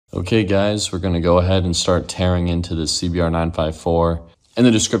Okay guys, we're going to go ahead and start tearing into the CBR954. In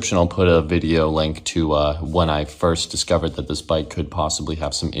the description I'll put a video link to when I first discovered that this bike could possibly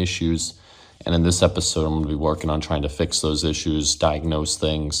have some issues. And in this episode I'm going to be working on trying to fix those issues, diagnose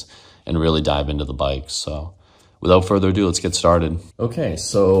things, and really dive into the bike. So without further ado, let's get started. Okay,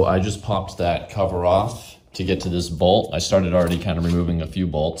 so I just popped that cover off to get to this bolt. I started already kind of removing a few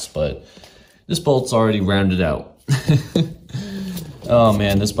bolts, but this bolt's already rounded out. Oh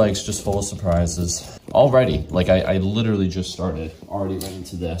man, this bike's just full of surprises. Already, like I literally just started, already right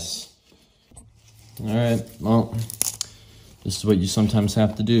into this. All right, well, this is what you sometimes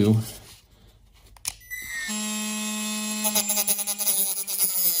have to do.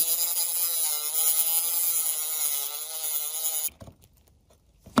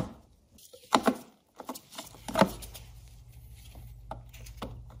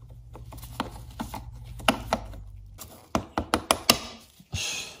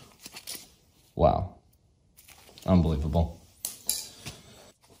 Wow, unbelievable.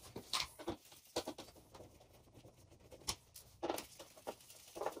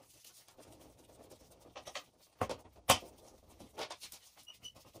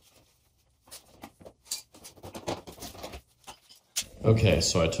 Okay,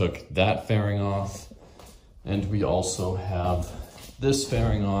 so I took that fairing off, and we also have this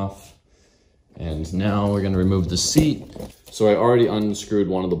fairing off, and now we're gonna remove the seat. So I already unscrewed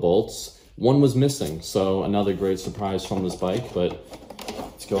one of the bolts. One was missing, so another great surprise from this bike, but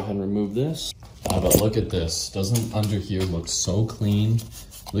let's go ahead and remove this. But look at this. Doesn't under here look so clean?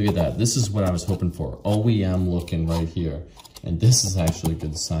 Look at that. This is what I was hoping for. OEM looking right here. And this is actually a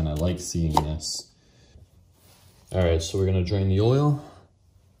good sign. I like seeing this. All right, so we're gonna drain the oil.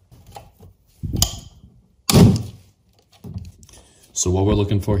 So what we're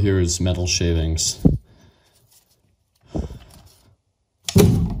looking for here is metal shavings.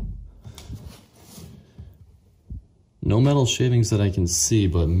 No metal shavings that I can see,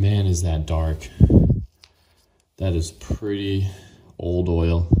 but man, is that dark. That is pretty old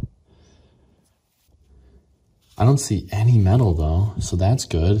oil. I don't see any metal though, so that's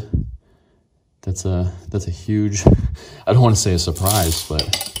good. That's a huge, I don't want to say a surprise,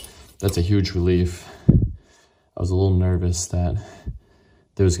 but that's a huge relief. I was a little nervous that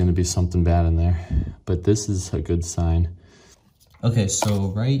there was going to be something bad in there, but this is a good sign. Okay, so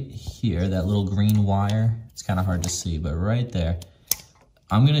right here, that little green wire, it's kind of hard to see, but right there,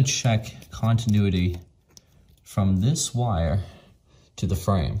 I'm gonna check continuity from this wire to the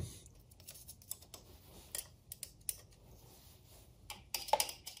frame.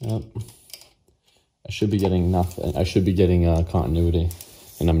 Yep, I should be getting nothing. I should be getting continuity,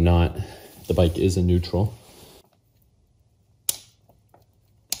 and I'm not. The bike is in neutral.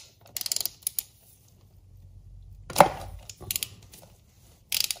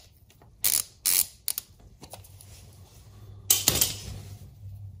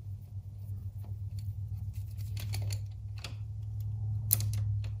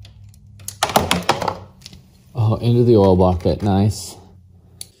 Oh, into the oil bucket, nice.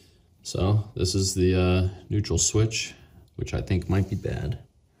 So this is the neutral switch, which I think might be bad.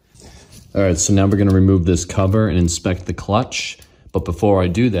 All right, so now we're gonna remove this cover and inspect the clutch. But before I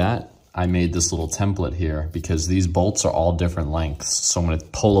do that, I made this little template here because these bolts are all different lengths. So I'm gonna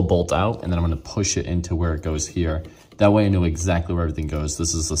pull a bolt out and then I'm gonna push it into where it goes here. That way I know exactly where everything goes.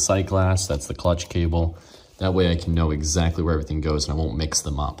 This is the sight glass, that's the clutch cable. That way I can know exactly where everything goes and I won't mix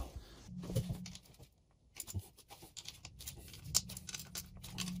them up.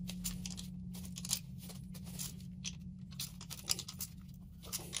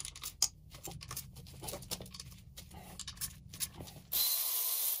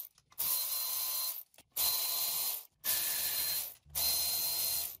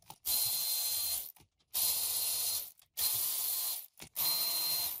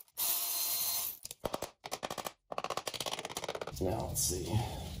 Now let's see.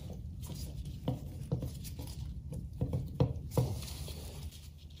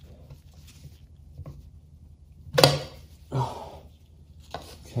 Oh,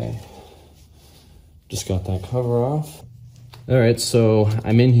 okay, just got that cover off. All right, so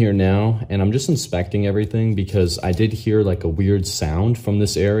I'm in here now and I'm just inspecting everything because I did hear like a weird sound from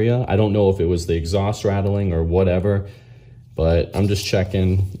this area. I don't know if it was the exhaust rattling or whatever, but I'm just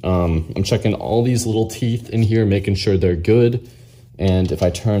checking. I'm checking all these little teeth in here, making sure they're good. And if I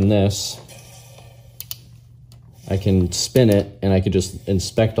turn this, I can spin it and I could just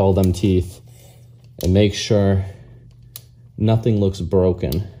inspect all them teeth and make sure nothing looks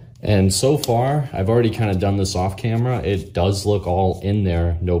broken. And so far, I've already kind of done this off camera. It does look all in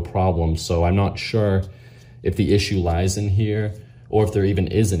there, no problem. So I'm not sure if the issue lies in here or if there even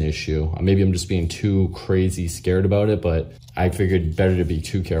is an issue. Maybe I'm just being too crazy scared about it, but I figured better to be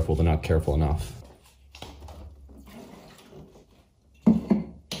too careful than not careful enough.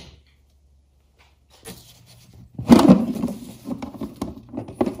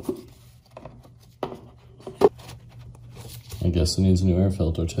 I guess it needs a new air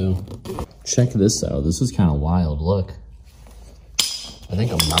filter too. Check this out. This is kind of wild. Look. I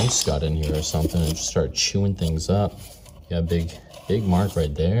think a mouse got in here or something and just started chewing things up. Yeah, big mark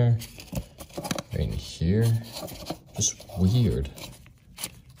right there. Right in here. Just weird.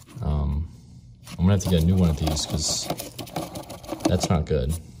 I'm gonna have to get a new one of these because that's not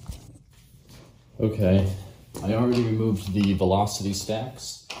good. Okay, I already removed the velocity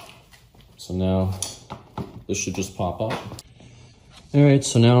stacks. So now this should just pop up. All right,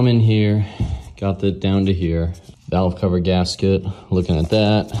 so now I'm in here, got it down to here. Valve cover gasket, looking at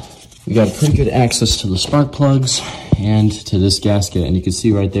that. We got pretty good access to the spark plugs and to this gasket. And you can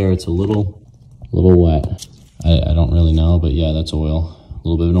see right there, it's a little wet. I don't really know, but yeah, that's oil. A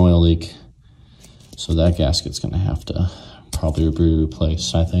little bit of an oil leak. So that gasket's gonna have to probably be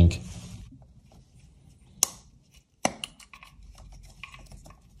replaced, I think.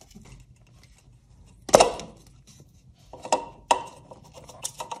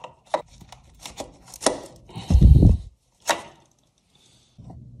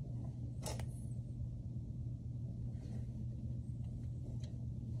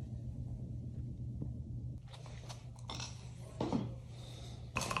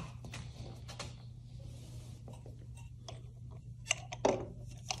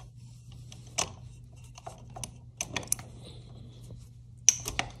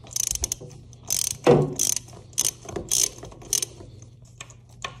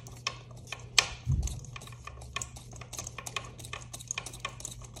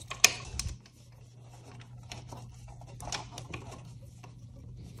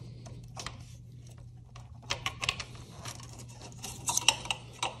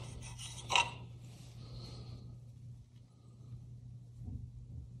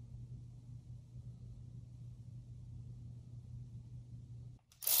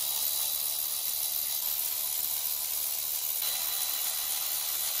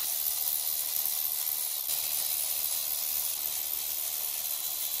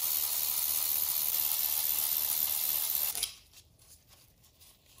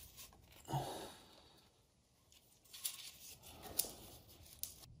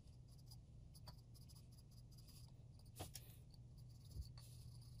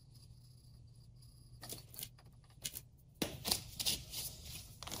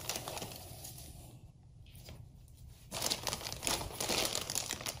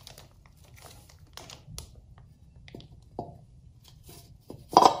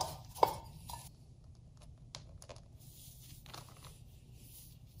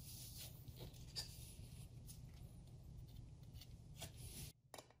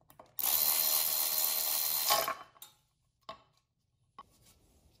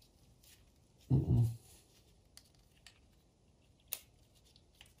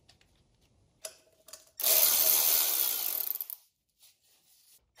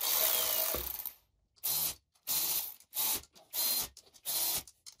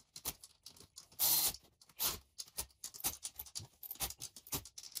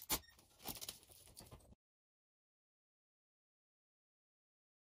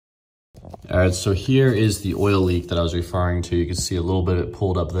 All right, so here is the oil leak that I was referring to. You can see a little bit of it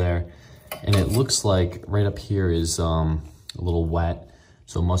pulled up there. And it looks like right up here is a little wet.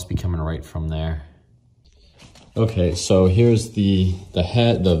 So it must be coming right from there. Okay, so here's the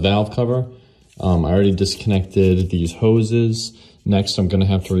valve cover. I already disconnected these hoses. Next, I'm gonna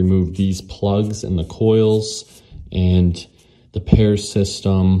have to remove these plugs and the coils and the pair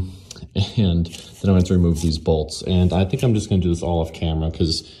system. And then I'm going to remove these bolts. And I think I'm just going to do this all off camera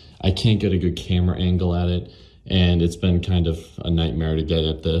because I can't get a good camera angle at it. And it's been kind of a nightmare to get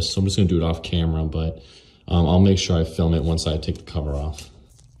at this. So I'm just going to do it off camera, but I'll make sure I film it once I take the cover off.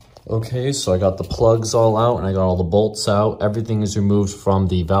 Okay, so I got the plugs all out and I got all the bolts out. Everything is removed from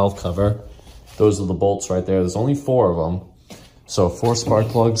the valve cover. Those are the bolts right there. There's only 4 of them. So 4 spark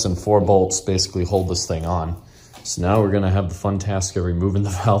plugs and 4 bolts basically hold this thing on. So now we're gonna have the fun task of removing the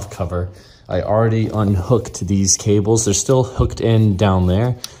valve cover. I already unhooked these cables. They're still hooked in down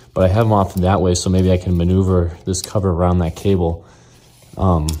there, but I have them off that way, so maybe I can maneuver this cover around that cable.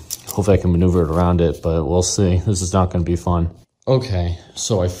 Hopefully I can maneuver it around it, but we'll see. This is not gonna be fun. Okay,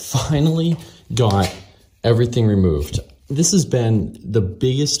 so I finally got everything removed. This has been the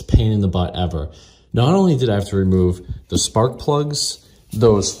biggest pain in the butt ever. Not only did I have to remove the spark plugs,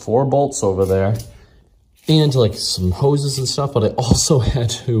 those 4 bolts over there, and like some hoses and stuff, but I also had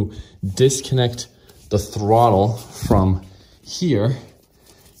to disconnect the throttle from here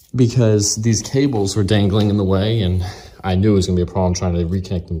because these cables were dangling in the way, and I knew it was gonna be a problem trying to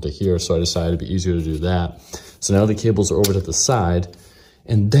reconnect them to here, so I decided it'd be easier to do that. So now the cables are over to the side,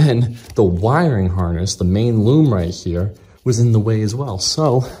 and then the wiring harness, the main loom right here, was in the way as well.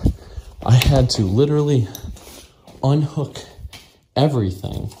 So I had to literally unhook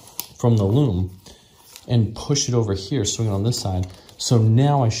everything from the loom and push it over here, swing it on this side. So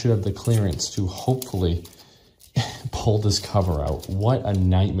now I should have the clearance to hopefully pull this cover out. What a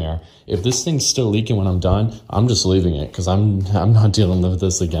nightmare. If this thing's still leaking when I'm done, I'm just leaving it because I'm not dealing with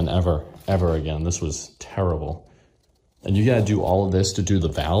this again ever again. This was terrible. And you gotta do all of this to do the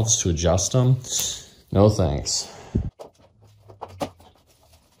valves, to adjust them. No thanks.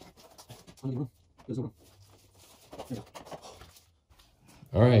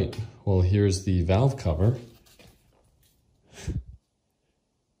 All right, well, here's the valve cover.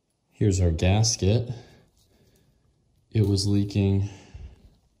 Here's our gasket. It was leaking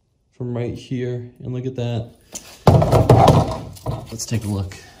from right here, and look at that. Let's take a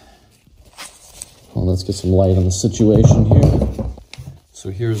look. Well, let's get some light on the situation here. So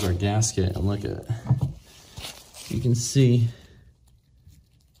here's our gasket, and look at it. You can see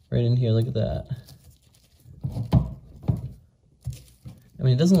right in here, look at that. I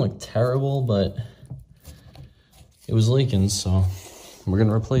mean, it doesn't look terrible, but it was leaking, so we're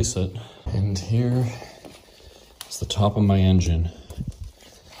gonna replace it. And here is the top of my engine.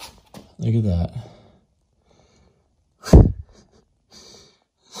 Look at that.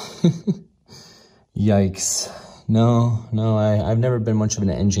 Yikes. No, I've never been much of an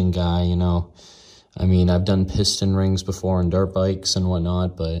engine guy, you know. I mean, I've done piston rings before on dirt bikes and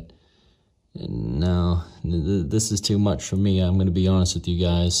whatnot, but no, this is too much for me. I'm going to be honest with you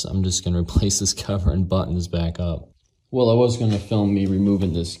guys. I'm just going to replace this cover and button this back up. Well, I was going to film me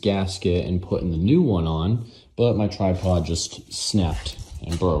removing this gasket and putting the new one on, but my tripod just snapped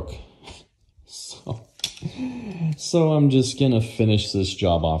and broke. So I'm just going to finish this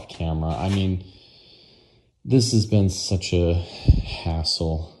job off camera. I mean, this has been such a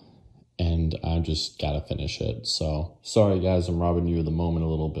hassle, and I just got to finish it. So sorry, guys, I'm robbing you of the moment a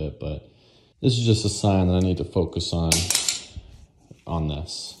little bit, but this is just a sign that I need to focus on this.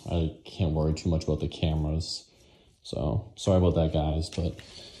 I can't worry too much about the cameras. So sorry about that, guys, but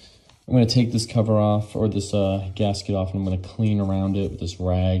I'm going to take this cover off, or this gasket off, and I'm going to clean around it with this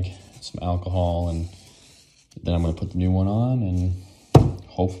rag, some alcohol, and then I'm going to put the new one on, and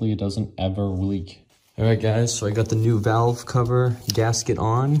hopefully it doesn't ever leak. All right, guys, so I got the new valve cover gasket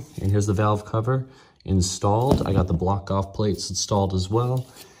on, and here's the valve cover installed. I got the block-off plates installed as well.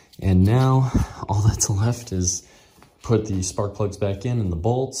 And now all that's left is put the spark plugs back in and the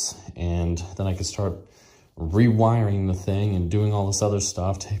bolts, and then I can start rewiring the thing and doing all this other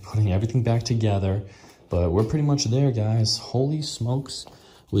stuff, putting everything back together. But we're pretty much there, guys. Holy smokes,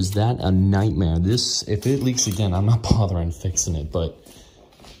 was that a nightmare. This, if it leaks again, I'm not bothering fixing it, but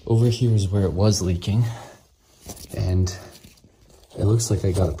over here is where it was leaking, and it looks like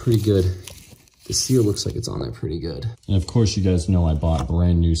I got it pretty good. The seal looks like it's on there pretty good. And of course, you guys know I bought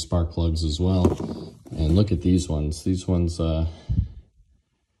brand new spark plugs as well. And look at these ones. These ones,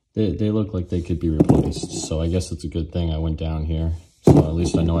 they look like they could be replaced. So I guess it's a good thing I went down here. So at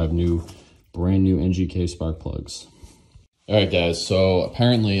least I know I have brand new NGK spark plugs. All right, guys, so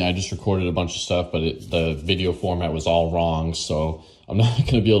apparently I just recorded a bunch of stuff, but the video format was all wrong. So I'm not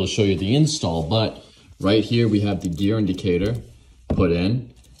gonna be able to show you the install, but right here we have the gear indicator put in.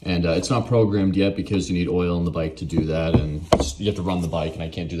 And it's not programmed yet because you need oil in the bike to do that, and you have to run the bike, and I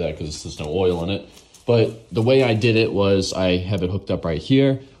can't do that because there's no oil in it. But the way I did it was I have it hooked up right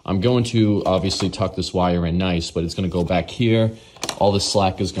here. I'm going to obviously tuck this wire in nice, but it's going to go back here. All the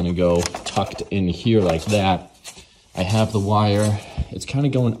slack is going to go tucked in here like that. I have the wire. It's kind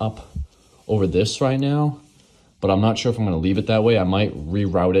of going up over this right now, but I'm not sure if I'm going to leave it that way. I might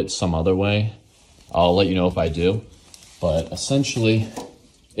reroute it some other way. I'll let you know if I do. But essentially,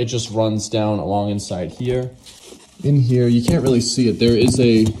 it just runs down along inside here. In here, you can't really see it. There is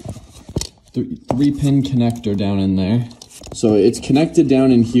a 3-pin connector down in there. So it's connected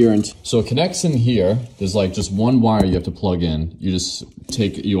down in here. And so it connects in here. There's like just one wire you have to plug in. You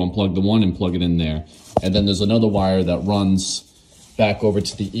unplug the one and plug it in there. And then there's another wire that runs back over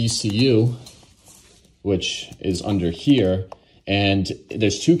to the ECU, which is under here. And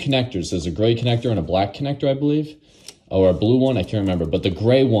there's two connectors. There's a gray connector and a black connector, I believe. Or a blue one, I can't remember, but the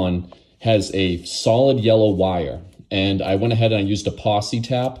gray one has a solid yellow wire. And I went ahead and I used a posse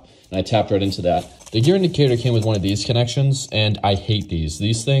tap, and I tapped right into that. The gear indicator came with one of these connections, and I hate these.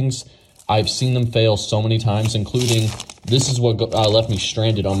 These things I've seen them fail so many times, including this is what left me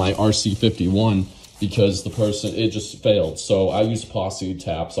stranded on my RC51 because it just failed. So I use epoxy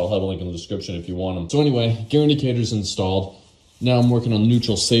taps. I'll have a link in the description if you want them. So anyway, gear indicator's installed. Now I'm working on the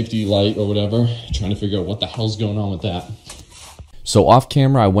neutral safety light or whatever, trying to figure out what the hell's going on with that. So off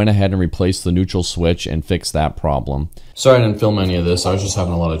camera, I went ahead and replaced the neutral switch and fixed that problem. Sorry I didn't film any of this. I was just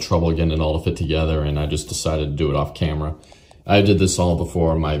having a lot of trouble getting it all to fit together, and I just decided to do it off camera. I did this all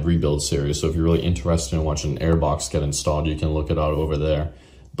before my rebuild series, so if you're really interested in watching an airbox get installed, you can look it out over there.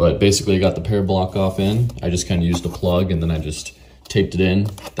 But basically, I got the pair block off in. I just kind of used a plug, and then I just taped it in.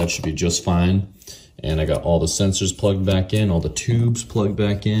 That should be just fine. And I got all the sensors plugged back in, all the tubes plugged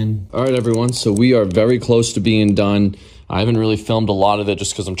back in. All right, everyone, so we are very close to being done. I haven't really filmed a lot of it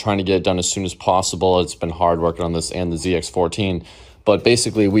just because I'm trying to get it done as soon as possible. It's been hard working on this and the ZX14. But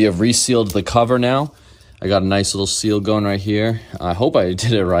basically, we have resealed the cover now. I got a nice little seal going right here. I hope I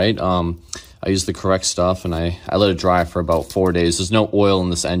did it right. I used the correct stuff, and I let it dry for about 4 days. There's no oil in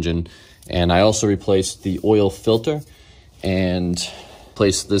this engine. And I also replaced the oil filter and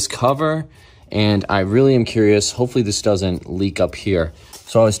replaced this cover. And I really am curious, hopefully this doesn't leak up here.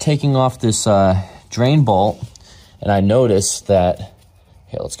 So I was taking off this drain bolt, and I noticed that,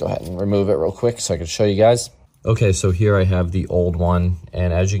 here, let's go ahead and remove it real quick so I can show you guys. Okay, so here I have the old one,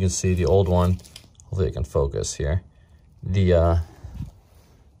 and as you can see, the old one, hopefully I can focus here. The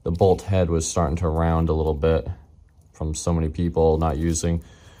bolt head was starting to round a little bit from so many people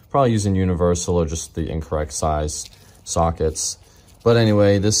probably using universal or just the incorrect size sockets. But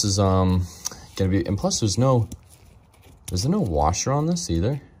anyway, this is gonna be, and plus is there no washer on this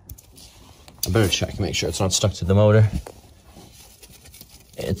either? I better check and make sure it's not stuck to the motor.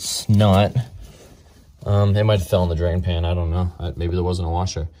 It's not. It might have fell in the drain pan, I don't know. Maybe there wasn't a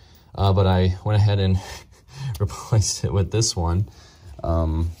washer. But I went ahead and replaced it with this one.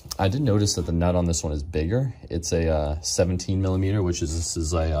 I did notice that the nut on this one is bigger. It's a 17 millimeter, this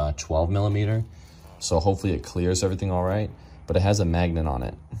is a 12 millimeter. So hopefully it clears everything all right. But it has a magnet on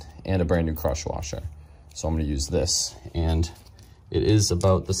it and a brand new crush washer. So I'm gonna use this, and it is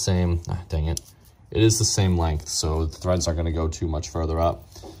about the same, dang it. It is the same length, so the threads aren't gonna go too much further up.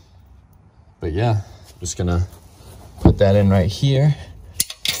 But yeah, just gonna put that in right here.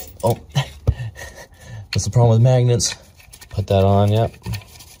 Oh, that's the problem with magnets. Put that on, yep.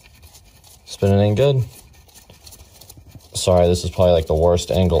 Spinning in good. Sorry, this is probably like the worst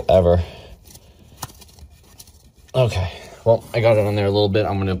angle ever. Okay. Well, I got it on there a little bit.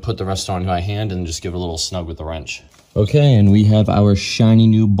 I'm gonna put the rest on my hand and just give it a little snug with the wrench. Okay, and we have our shiny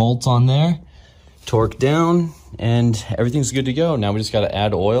new bolts on there, torque down, and everything's good to go. Now we just gotta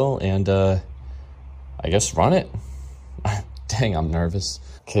add oil and I guess run it. Dang, I'm nervous.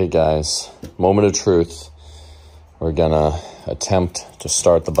 Okay guys, moment of truth. We're gonna attempt to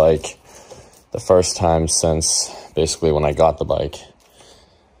start the bike the first time since basically when I got the bike.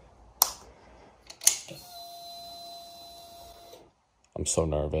 I'm so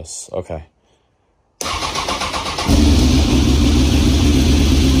nervous. Okay.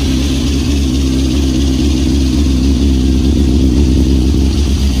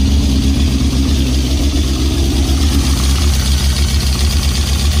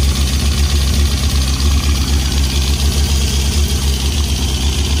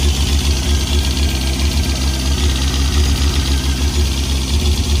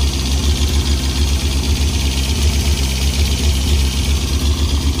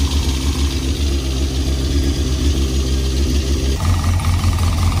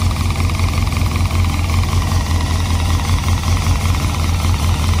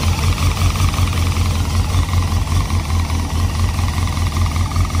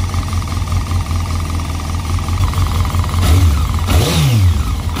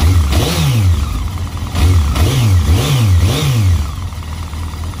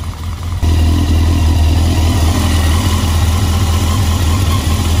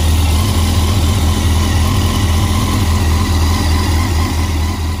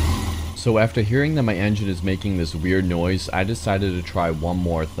 So after hearing that my engine is making this weird noise, I decided to try one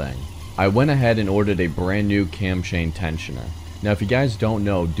more thing. I went ahead and ordered a brand new cam chain tensioner. Now if you guys don't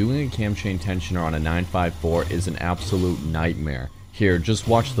know, doing a cam chain tensioner on a 954 is an absolute nightmare. Here, just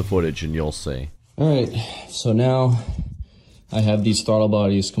watch the footage and you'll see. Alright, so now I have these throttle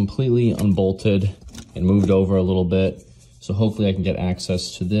bodies completely unbolted and moved over a little bit. So hopefully I can get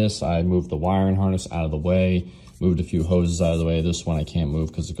access to this. I moved the wiring harness out of the way, moved a few hoses out of the way. This one I can't move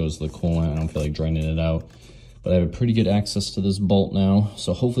because it goes to the coolant. I don't feel like draining it out. But I have a pretty good access to this bolt now.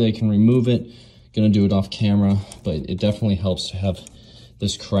 So hopefully I can remove it. Gonna do it off camera, but it definitely helps to have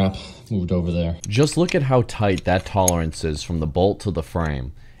this crap moved over there. Just look at how tight that tolerance is from the bolt to the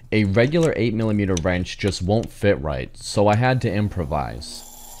frame. A regular 8mm wrench just won't fit right, so I had to improvise.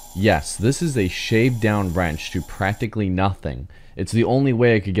 Yes, this is a shaved down wrench to practically nothing. It's the only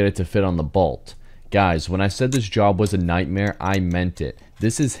way I could get it to fit on the bolt. Guys, when I said this job was a nightmare, I meant it.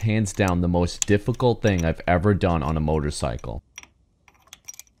 This is hands down the most difficult thing I've ever done on a motorcycle.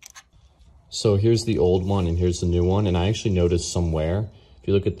 So here's the old one and here's the new one, and I actually noticed some wear. If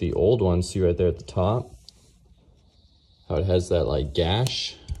you look at the old one, see right there at the top, how it has that like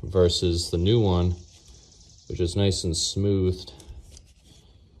gash versus the new one, which is nice and smoothed.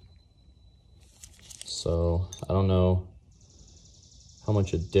 So I don't know how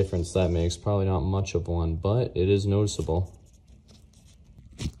much a difference that makes. Probably not much of one, but it is noticeable.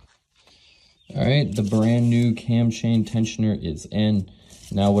 All right, the brand new cam chain tensioner is in.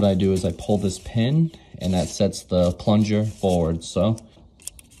 Now what I do is I pull this pin and that sets the plunger forward. So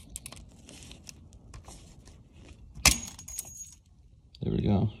there we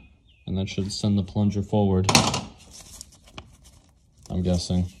go. And that should send the plunger forward. I'm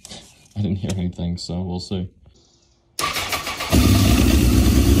guessing. I didn't hear anything, so we'll see.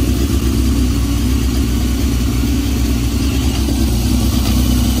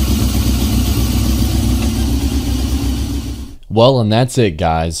 Well, and that's it,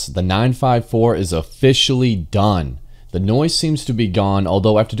 guys. The 954 is officially done. The noise seems to be gone,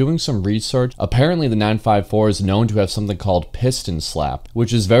 although after doing some research, apparently the 954 is known to have something called piston slap,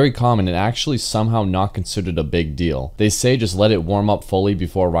 which is very common and actually somehow not considered a big deal. They say just let it warm up fully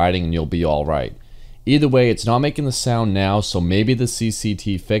before riding and you'll be alright. Either way, it's not making the sound now, so maybe the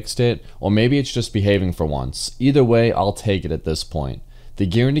CCT fixed it, or maybe it's just behaving for once. Either way, I'll take it at this point. The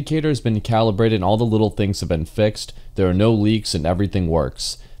gear indicator has been calibrated and all the little things have been fixed. There are no leaks and everything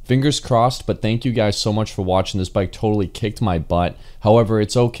works. Fingers crossed, but thank you guys so much for watching. This bike totally kicked my butt. However,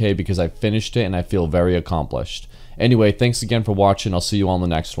 it's okay because I finished it and I feel very accomplished. Anyway, thanks again for watching. I'll see you on the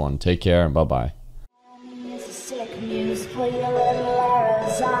next one. Take care and bye-bye.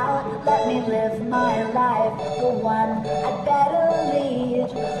 Let me live my life, the one I'd better lead.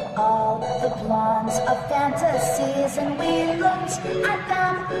 All the blondes of fantasies, and we looked at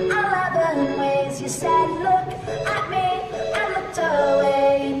them 11 ways. You said, look at me, I looked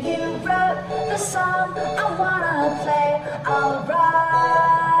away, and you wrote the song I wanna play. I'll